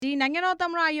ဒီနိုင်ငံတော်သ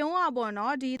မ္မတရုံးကပေါ့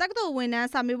နော်ဒီတက္ကသိုလ်ဝန်ထမ်း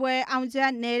စာမေးပွဲအောင်ချ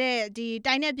က်နေတဲ့ဒီ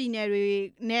တိုင်းနယ်ပြည်နယ်တွေ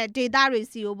နဲ့ဒေသတွေ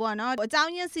စီကိုပေါ့နော်အကြော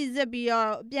င်းရင်းစီစစ်ပြီးတော့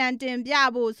ပြန်တင်ပြ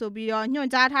ဖို့ဆိုပြီးတော့ညွှန်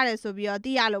ကြားထားတယ်ဆိုပြီးတော့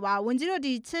သိရလို့ပါဝန်ကြီးတို့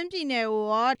ဒီချင်းပြည်နယ်ကို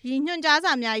ရောဒီညွှန်ကြား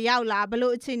စာများရောက်လာဘ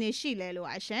လို့အခြေအနေရှိလဲလို့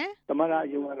အရှင်သမ္မတ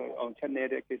ရုံးကတော့အောင်ချက်နေ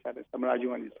တဲ့ကိစ္စနဲ့သမ္မတ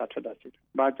ရုံးကနေစာထွက်တာရှိတယ်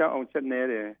။ဘာကြောင့်အောင်ချက်နေ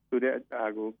တယ်ဆိုတဲ့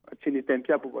အားကိုအခြေအနေတင်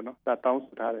ပြဖို့ပေါ့နော်စာတောင်း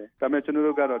ဆိုထားတယ်။ဒါပေမဲ့ကျွန်တော်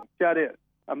တို့ကတော့ကြားတဲ့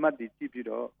အမှတ်ဒီကြည့်ပြီး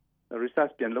တော့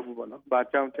research ပြန်လုပ်ဖို့ပေါ့နော်။ဘာ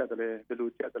ကြောင့်ကြားတယ်လဲဘယ်လို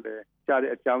ကြားတယ်လဲကြား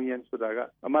တဲ့အကြောင်းရင်းဆိုတာက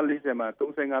အမှတ်40မှာ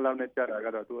35လောက်နဲ့ကြားတာက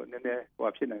တော့သူနည်းနည်းဟို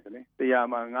ဖြစ်နိုင်တယ်လေ။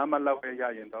100မှာ9မှတ်လောက်ပဲရ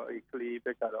ရင်တော့အဲ့ကလေးဘ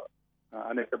က်ကတော့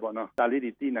အနေနဲ့ပေါ့နော်ဒါလေး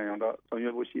ဒီတည်နိုင်အောင်တော့ဆောင်ရွ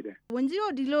က်ဖို့ရှိတယ်ဝန်ကြီး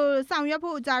တို့ဒီလိုဆောင်ရွက်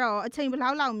ဖို့ကြတော့အချိန်ဘယ်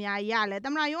လောက်လောက်များရလဲသ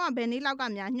မ္မတရုံးကဘယ်နေ့လောက်က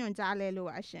များညွှန်ကြားလဲလို့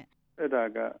ပါရှင်အဲ့ဒါ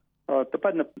ကတပ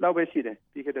တ်လောက်ပဲရှိတယ်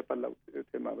ပြီးခဲ့တဲ့ပတ်လောက်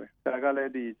ထဲမှာပဲဒါကလ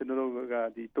ည်းဒီကျွန်တော်တို့က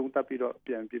ဒီတုံးတက်ပြီးတော့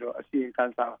ပြန်ပြီးတော့အစီရင်ခံ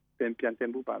စာပြန်တ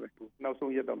င်ဖို့ပါပဲနောက်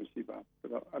ဆုံးရက်တော့မရှိပါဘူးဆို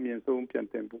တော့အမြင့်ဆုံးပြန်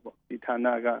တင်ဖို့ပေါ့ဒီဌာန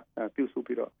ကပြုစု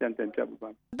ပြီးတော့ပြန်တင်ပြဖို့ပါ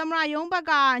သမ္မတရုံးဘက်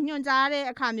ကညွှန်ကြားတဲ့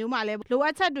အခါမျိုးမှာလည်းလိုအ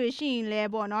ပ်ချက်တွေရှိရင်လည်း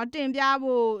ပေါ့နော်တင်ပြ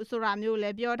ဖို့ဆိုတာမျိုးလ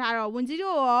ည်းပြောထားတော့ဝန်ကြီး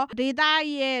တို့ရောဒေသ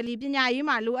ရဲ့ဒီပညာရေး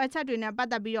မှာလိုအပ်ချက်တွေနဲ့ပတ်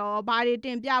သက်ပြီးတော့ဘာတွေတ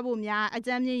င်ပြဖို့များအကြ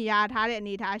မ်းမြင့်ရာထားတဲ့အ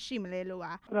နေအထားရှိမလဲလို့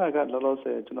ပါအဲ့ဒါကလောလောဆ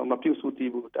ယ်ကျွန်တော်မပြုစုတည်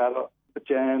ဘူးဒါတော့အ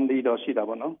ကျန်းလေးတော့ရှိတာ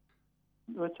ပေါ့နော်။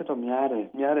ချက်တော့များတ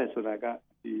ယ်ဆိုတာက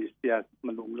ဒီဆရာမ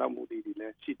လုံလောက်မှုတွေလ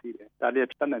ည်းရှိသေးတယ်။ဒါလည်း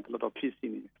တတ်နိုင်တော့ဖြစ်စီ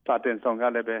နေတယ်။စာတင်ဆောင်က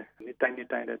လည်းပဲနေ့တိုင်းလ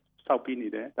ည်းစောက်ပြီးနေ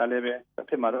တယ်။ဒါလည်းပဲတစ်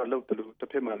ဖက်မှာတော့အလုပ်တူတ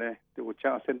စ်ဖက်မှာလည်းဒီကိုချ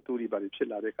အဆင့်တူတွေပါဖြစ်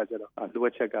လာတဲ့အခါကျတော့လိုအ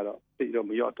ပ်ချက်ကတော့ပြီးတော့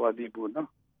မရော့သွားသေးဘူးနော်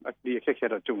။ဒီအခက်အခဲ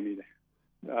တော့ကြုံနေတယ်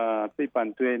။သိပ္ပံ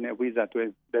တွဲနဲ့ဝိဇ္ဇာတွဲ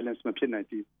balance မဖြစ်နိုင်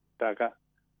ဘူး။ဒါက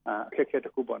အခက်အခဲတ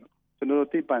စ်ခုပေါ့နော်။ကျွန်တော်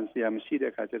တို့သိပ္ပံဆရာမရှိ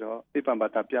တဲ့အခါကျတော့သိပ္ပံဘာ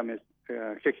သာပြမယ်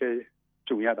ခက်ခဲ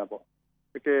ကြုံရတာပေါ့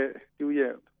တကယ်သူ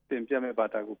ရဲ့တင်ပြမဲ့ဘာ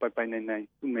သာကိုပိုင်နိုင်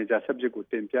သူ major subject ကို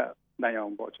တင်ပြနိုင်အော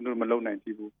င်ပေါ့ကျွန်တော်တို့မလုပ်နိုင်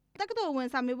သေးဘူးတက္ကသိုလ်ဝင်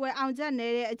စာမေးပွဲအောင်ချက်နေ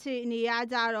တဲ့အခြေအနေအရ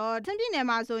ကြတော့ချင်းပြည်နယ်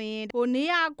မှာဆိုရင်ဟိုနေ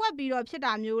ရာကွက်ပြီးတော့ဖြစ်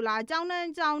တာမျိုးလားကျောင်းတို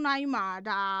င်းမှာ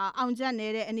ဒါအောင်ချက်နေ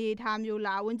တဲ့အနေအထားမျိုး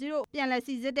လားဝန်ကြီးတို့ပြန်လည်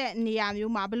စီစစ်တဲ့နေရာ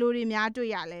မျိုးမှာဘယ်လိုတွေများတွေ့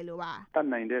ရလဲလို့ပါတတ်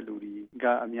နိုင်တဲ့လူတွေက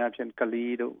အများဖြင့်က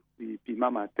လေးတို့ဒီပြည်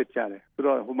မှာတက်ကြတယ်ဆို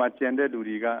တော့ဟိုမှာကျန်တဲ့လူ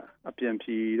တွေကအပြန်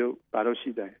ဖြီတို့ဘာလို့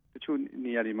ရှိတယ်တချို့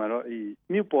နေရာတွေမှာတော့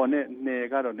မြို့ပေါ်နဲ့နယ်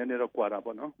ကတော့နည်းနည်းတော့ကွာတာ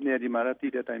ပေါ့နော်နယ်ဒီမှာတော့တ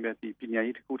ည်တဲ့အတိုင်းပဲဒီပညာ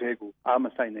ရေးတစ်ခုတည်းကိုအားမ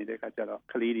ဆိုင်နိုင်တဲ့အခါကျတော့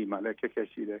ကလေးတွေမှာလည်းခက်ခဲ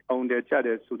ရှိတယ်အောင်တယ်ကြတ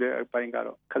ယ်ဆိုတဲ့အပိုင်းက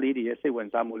တော့ကလေးတွေရဲ့စိတ်ဝင်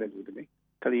စားမှုလည်းလူတွေ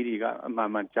ကလေးတွေကအ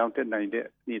မှန်ကြောင်းတက်နိုင်တဲ့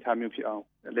အနေအထားမျိုးဖြစ်အောင်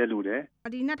လဲလူတယ်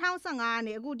ဒီ2015က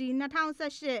နေအခုဒီ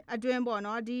2018အတွင်းပေါ့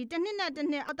နော်ဒီတစ်နှစ်နဲ့တစ်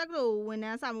နှစ်တက္ကသိုလ်ဝန်ထ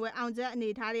မ်းစာမေးပွဲအောင်ချက်အနေ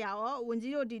အထားတွေရောဝန်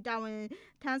ကြီးတို့ဒီတာဝန်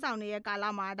ထမ်းဆောင်နေတဲ့ကာလ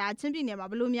မှာဒါချင်းပြည်နယ်မှာ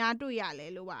ဘယ်လိုများတွေ့ရလဲ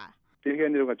လို့ပါဒီက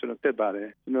နေ့တော့ကျွန်တော်တက်ပါတယ်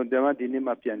ကျွန်တော်ဒီနေ့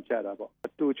မှပြန်ကြတာပေါ့အ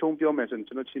တူချုံပြောမယ်ဆိုရင်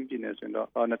ကျွန်တော်ချင်းပြည်နယ်ဆိုရင်တော့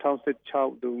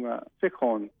2016တုန်းကစစ်ခွ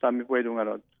န်စာမေးပွဲတုန်းက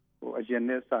တော့ဟိုအရင်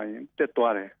နဲ့ဆိုင်တက်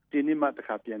သွားတယ်ဒီနေ့မှတစ်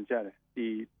ခါပြန်ကြတယ်ဒီ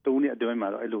3နှစ်အတွင်းမှာ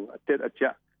တော့အဲ့လိုအတက်အကျ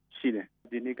ရှိတယ်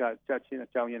ဒီနေ့ကကြာချင်းအ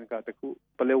ကြောင်းရင်းကတခု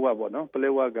ပလဲဝပေါ့နော်ပလဲ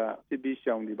ဝကစစ်ပြီး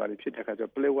ရှောင်းနေပါလိဖြစ်တဲ့ခါကျ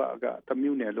တော့ပလဲဝကတ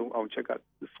မျိုးနယ်လုံးအောင်ချက်က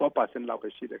 4% လောက်ပဲ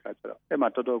ရှိတဲ့ခါကျတော့အဲ့မှာ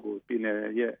တော်တော်ကိုပြည်နယ်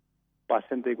ရဲ့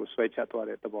percentage ကိုဆွဲချသွား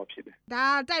တဲ့သဘောဖြစ်တယ်ဒါ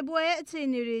တိုက်ပွဲအခြေ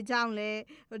အနေတွေကြောင့်လည်း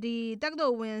ဒီတက္ကသို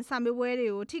လ်ဝင်စာမေးပွဲတွေ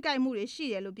ကိုထိခိုက်မှုတွေရှိ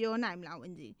တယ်လို့ပြောနိုင်မလားဝ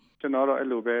န်ကြီးကျွန်တော်တော့အဲ့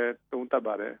လိုပဲသုံးသပ်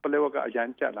ပါတယ်ပလဲဝကအရန်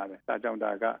ကျလာတယ်ဒါကြောင့်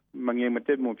ဒါကမငြိမ်မသ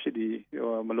က်မှုဖြစ်ပြီး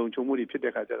မလုံခြုံမှုတွေဖြစ်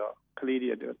တဲ့ခါကျတော့ကလေးတွေ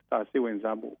စိတ်ဝင်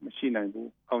စားမှုမရှိနိုင်ဘူး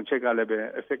အောင်ချက်ကလည်းပဲ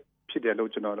effect ဖြစ်တယ်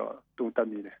လို့ကျွန်တော်တော့သုံးသပ်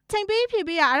မိတယ်ချိန်ပေးဖြေ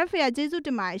ပေးရ RFA ကျေးဇူးတ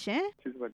င်ပါတယ်ရှင်ကျေးဇူးပါ